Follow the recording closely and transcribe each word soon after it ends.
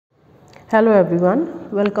Hello everyone,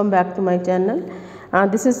 welcome back to my channel.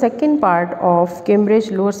 This is second part of Cambridge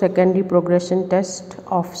Lower Secondary Progression Test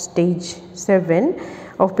of Stage 7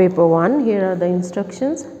 of Paper 1. Here are the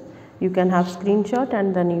instructions. You can have screenshot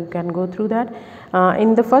and then you can go through that.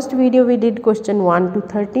 In the first video we did question 1 to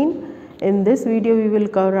 13. In this video we will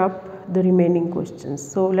cover up the remaining questions.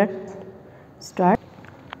 So let's start.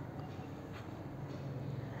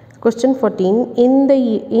 Question 14. In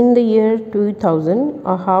the year 2000,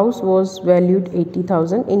 a house was valued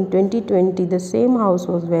 80,000. In 2020, the same house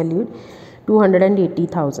was valued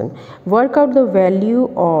 280,000. Work out the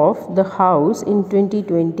value of the house in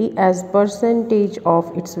 2020 as percentage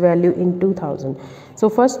of its value in 2000. So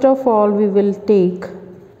first of all, we will take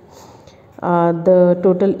the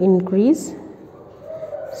total increase,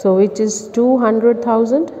 so which is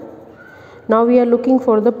 200,000. Now we are looking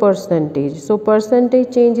for the percentage. So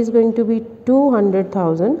percentage change is going to be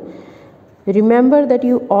 200,000. Remember that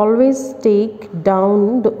you always take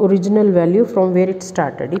down the original value from where it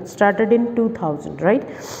started. It started in 2000, right?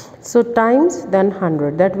 So times then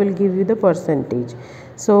 100. That will give you the percentage.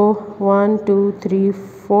 So 1, 2, 3,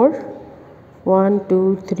 4. 1,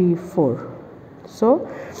 2, 3, 4. So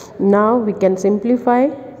now we can simplify.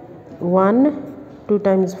 1, 2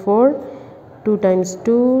 times 4. 2 times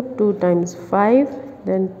 2, 2 times 5,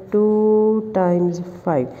 then 2 times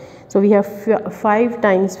 5. So we have 5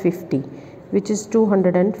 times 50, which is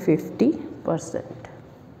 250%.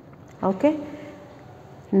 Okay.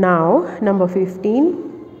 Now number 15.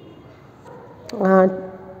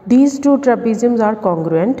 These two trapeziums are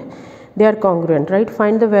congruent. They are congruent, right?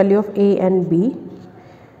 Find the value of A and B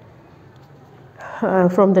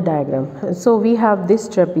from the diagram. So we have this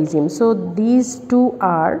trapezium. So these two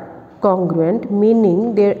are congruent,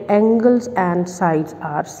 meaning their angles and sides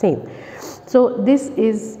are same. So this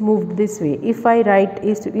is moved this way. If I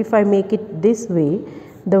make it this way,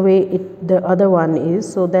 the way the other one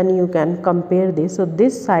is, so then you can compare this. So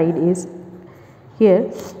this side is here,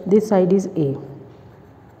 this side is A,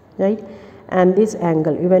 right? And this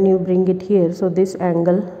angle, when you bring it here, so this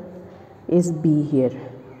angle is B here.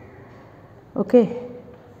 Okay.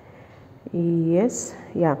 Yes,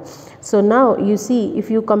 yeah. So now you see, if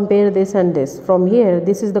you compare this and this, from here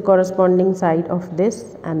this is the corresponding side of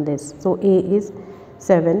this and this. So A is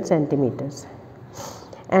 7 centimeters.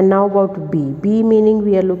 And now about B. B meaning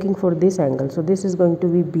we are looking for this angle. So this is going to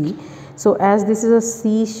be B. So as this is a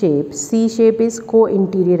C shape is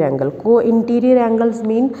co-interior angle. Co-interior angles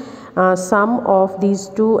mean sum of these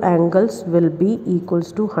two angles will be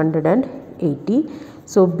equals to 180.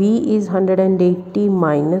 So B is 180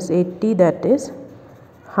 minus 80, that is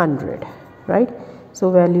 100, right? So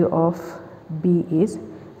value of B is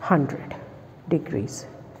 100 degrees.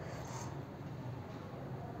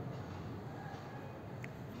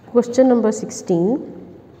 Question number 16.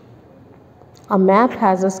 A map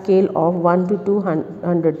has a scale of 1 to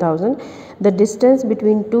 200,000. The distance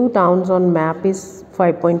between two towns on map is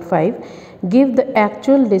 5.5. Give the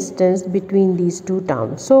actual distance between these two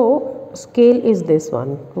towns. So scale is this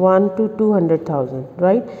one, 1 to 200,000,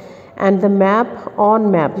 right? And the map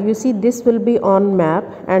on map, you see this will be on map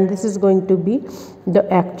and this is going to be the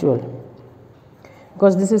actual,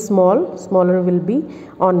 because this is smaller will be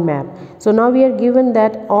on map. So now we are given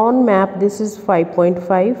that on map this is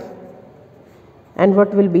 5.5 and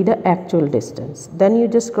what will be the actual distance. Then you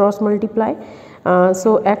just cross multiply.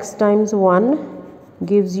 So x times 1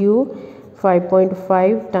 gives you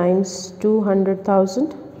 5.5 times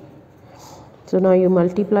 200,000. So now you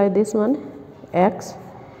multiply this one, x,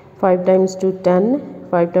 5 times 2, 10,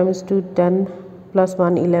 5 times 2, 10, plus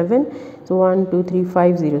 1, 11. So 1, 2, 3,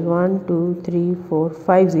 5 zeros, 1, 2, 3, 4,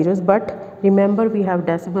 5 zeros. But remember we have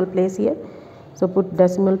decimal place here. So put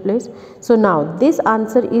decimal place. So now this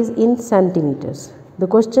answer is in centimeters. The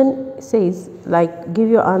question says like give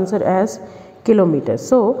your answer as kilometers.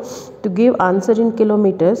 So to give answer in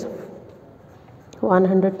kilometers,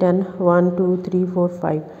 110, 1, 2, 3, 4,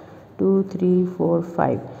 5. 2, 3, 4,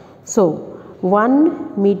 5. So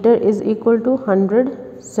 1 meter is equal to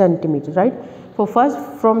 100 centimeters, right? For first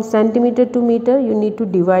from centimeter to meter you need to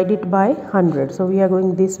divide it by 100. So we are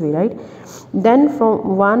going this way, right? Then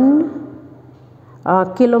from 1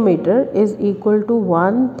 kilometer is equal to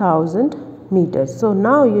 1000 meters. So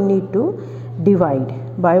now you need to divide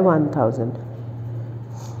by 1000.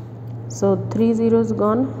 So 3 zeros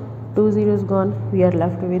gone, 2 zeros gone, we are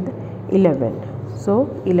left with 11. So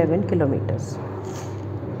 11 kilometers.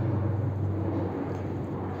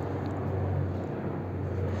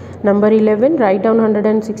 Number 11, write down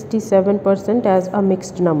 167% as a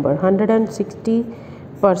mixed number.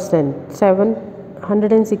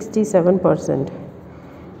 167%.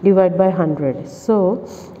 divide by 100. So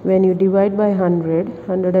when you divide by 100,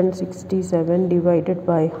 167 divided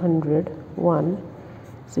by 100, 1,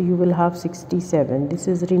 so you will have 67. This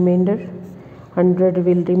is remainder. 100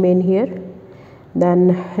 will remain here,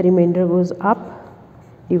 then remainder goes up,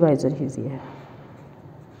 divisor is here.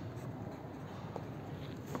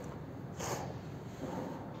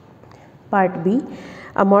 Part B.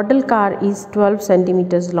 A model car is 12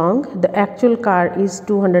 centimeters long. The actual car is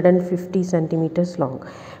 250 centimeters long.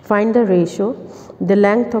 Find the ratio, the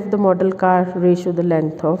length of the model car ratio the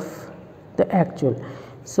length of the actual.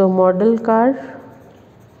 So model car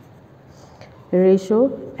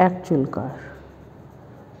ratio actual car.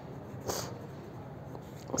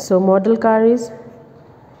 So model car is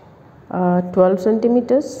 12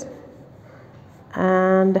 centimeters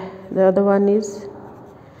and the other one is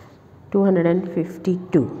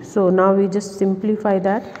 252. So now we just simplify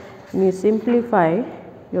that. When you simplify,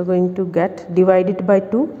 you're going to get divide it by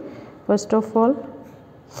 2. First of all,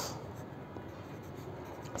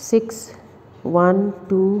 6, 1,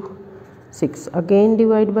 2, 6. Again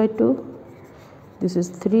divide by 2. This is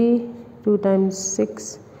 3, 2 times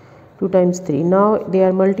 6, 2 times 3. Now they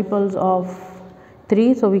are multiples of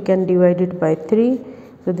 3, so we can divide it by 3.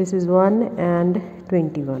 So this is 1 and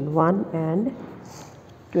 21. 1 and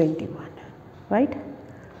 21, right?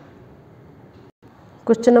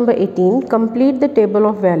 Question number 18. Complete the table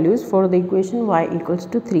of values for the equation y equals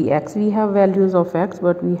to 3x. We have values of x,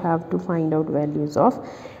 but we have to find out values of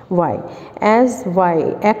y. As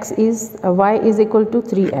y is equal to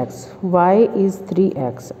 3x, y is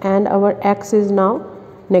 3x, and our x is now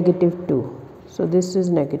 -2. So this is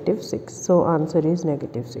 -6. So answer is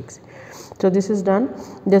 -6. So this is done.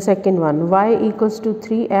 The second one, y equals to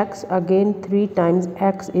 3x, again 3 times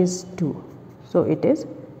x is 2. So it is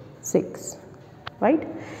 6, right?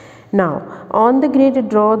 Now on the grid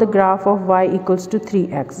draw the graph of y equals to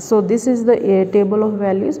 3x. So this is the table of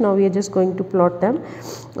values. Now we are just going to plot them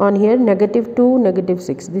on here. -2,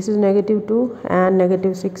 -6. This is -2 and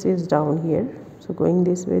 -6 is down here. So going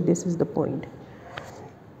this way, this is the point.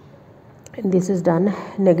 And this is done.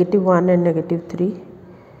 -1 and -3.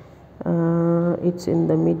 It's in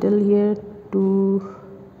the middle here to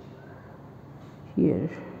here.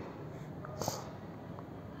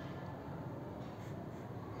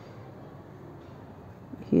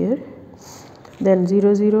 Here, then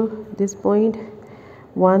 0, 0, this point.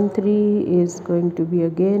 1, 3 is going to be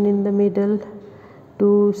again in the middle.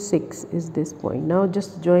 2, 6 is this point. Now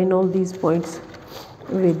just join all these points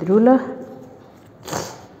with ruler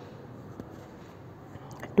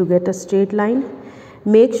to get a straight line.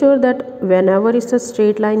 Make sure that whenever it's a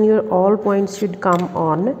straight line, your all points should come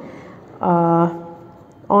on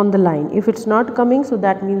the line. If it's not coming, so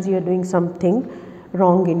that means you are doing something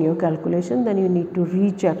wrong in your calculation. Then you need to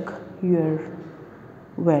recheck your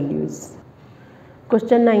values.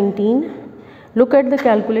 Question 19. Look at the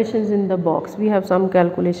calculations in the box. We have some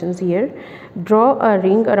calculations here. Draw a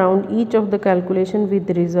ring around each of the calculation with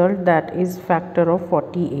the result that is factor of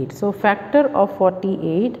 48. So factor of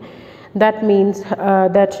 48, that means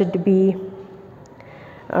that should be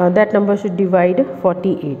that number should divide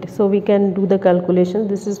 48. So we can do the calculation.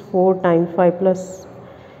 This is 4 times 5 plus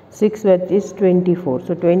 6, which is 24.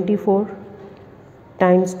 So 24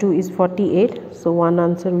 times 2 is 48. So one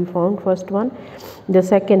answer we found, first one. The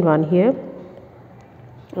second one here,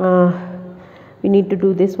 we need to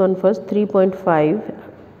do this one first. 3.5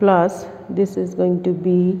 plus this is going to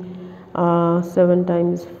be 7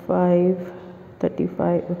 times 5,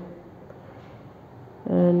 35,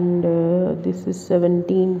 and this is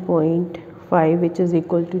 17.5, which is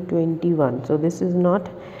equal to 21. So this is not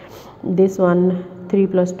this one. 3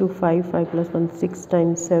 plus 2 5, 5 plus 1 6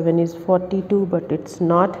 times 7 is 42, but it's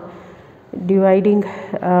not dividing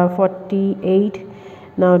 48.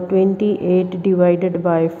 Now 28 divided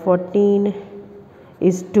by 14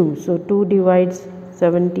 is 2. So 2 divides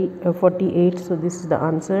 48. So this is the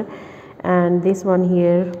answer. And this one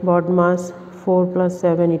here, BODMAS, 4 plus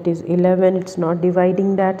 7, it is 11. It's not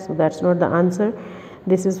dividing that, so that's not the answer.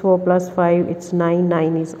 This is 4 plus 5, it's 9.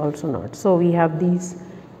 9 is also not. So we have these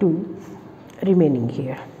two remaining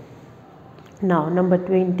here. Now number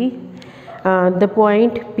 20. The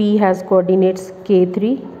point P has coordinates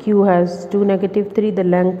K3, Q has 2, -3. The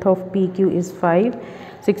length of PQ is 5,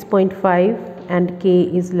 6.5, and K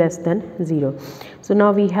is less than 0. So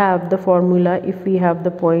now we have the formula. If we have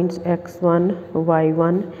the points x1,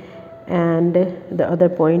 y1, and the other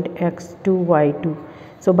point x2, y2.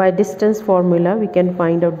 So by distance formula, we can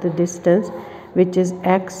find out the distance, which is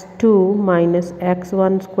x2 minus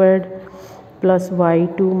x1 squared plus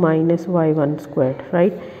y2 minus y1 squared,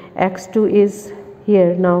 right? X2 is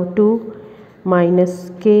here now 2,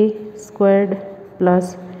 minus k squared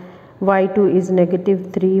plus y2 is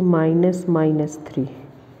negative 3 minus minus 3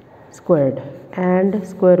 squared and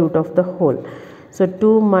square root of the whole. So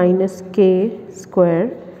 2 minus k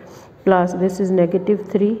square plus this is negative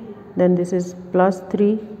 3, then this is plus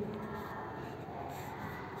 3.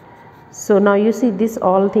 So now you see this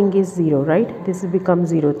all thing is 0, right? This becomes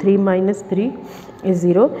 0. 3 minus 3 is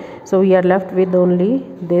 0. So we are left with only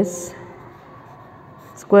this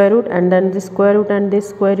square root, and then this square root and this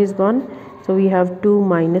square is gone. So we have 2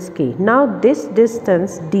 minus k. Now this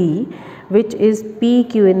distance d, which is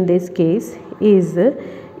PQ in this case, is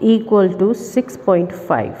equal to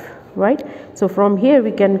 6.5, right? So from here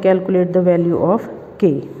we can calculate the value of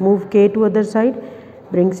k. Move k to other side,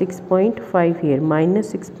 bring 6.5 here,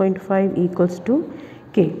 minus 6.5 equals to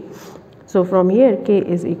k. So from here k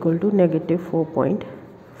is equal to negative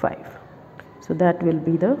 4.5. So that will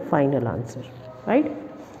be the final answer, right?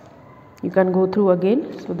 You can go through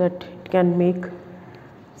again so that it can make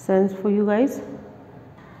sense for you guys.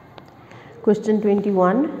 Question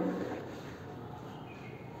 21.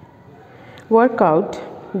 Work out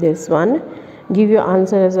this one. Give your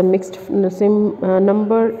answer as a mixed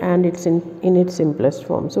number and it's in its simplest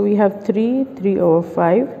form. So we have 3 over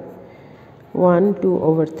 5, 1 2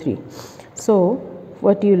 over 3. So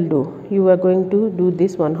what you will do, you are going to do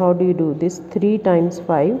this one. How do you do this? 3 times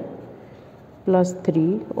 5 plus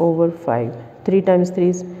 3 over 5. 3 times 3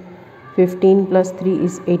 is 15 plus 3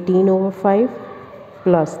 is 18 over 5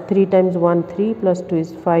 plus 3 times 1 3 plus 2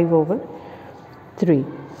 is 5 over 3.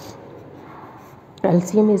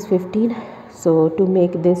 LCM is 15. So to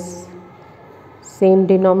make this same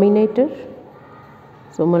denominator,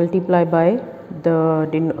 so multiply by the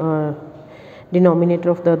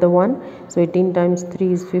denominator of the other one. So 18 times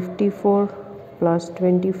 3 is 54 plus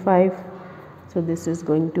 25. So this is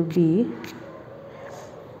going to be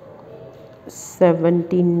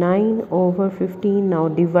 79 over 15. Now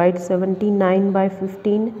divide 79 by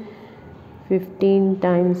 15. 15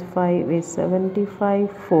 times 5 is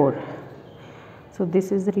 75, 4. So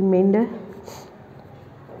this is the remainder.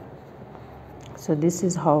 So this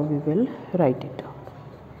is how we will write it down,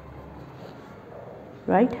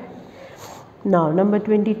 right? Now number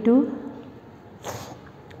 22.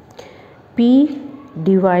 P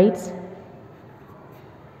divides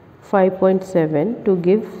 5.7 to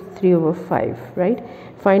give 3 over 5, right?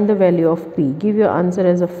 Find the value of P. Give your answer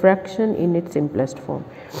as a fraction in its simplest form.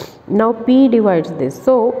 Now P divides this.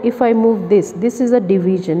 So if I move this is a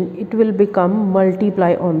division, it will become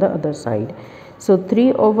multiply on the other side. So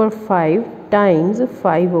 3 over 5 times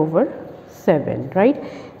 5 over 7, right?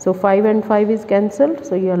 So 5 and 5 is cancelled.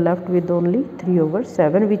 So you are left with only 3 over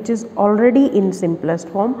 7, which is already in simplest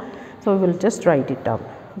form. So we will just write it down.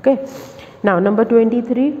 Okay. Now number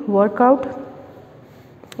 23, work out.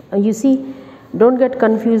 You see, don't get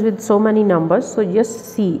confused with so many numbers. So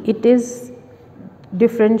just see, it is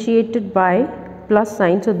differentiated by plus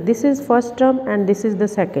sign. So this is first term and this is the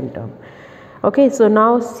second term. Okay, so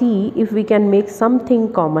now see if we can make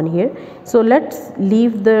something common here. So let's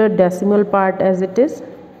leave the decimal part as it is.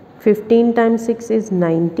 15 times 6 is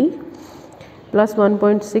 90 plus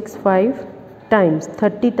 1.65 times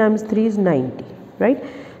 30 times 3 is 90, right?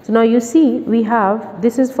 So now you see we have,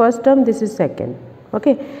 this is first term, this is second.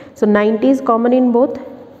 Okay, so 90 is common in both.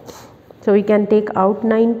 So we can take out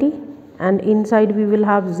 90 and inside we will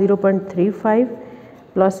have 0.35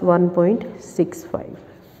 plus 1.65.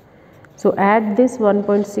 So add this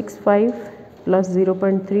 1.65 plus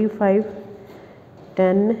 0.35,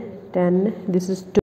 10, 10, this is 2.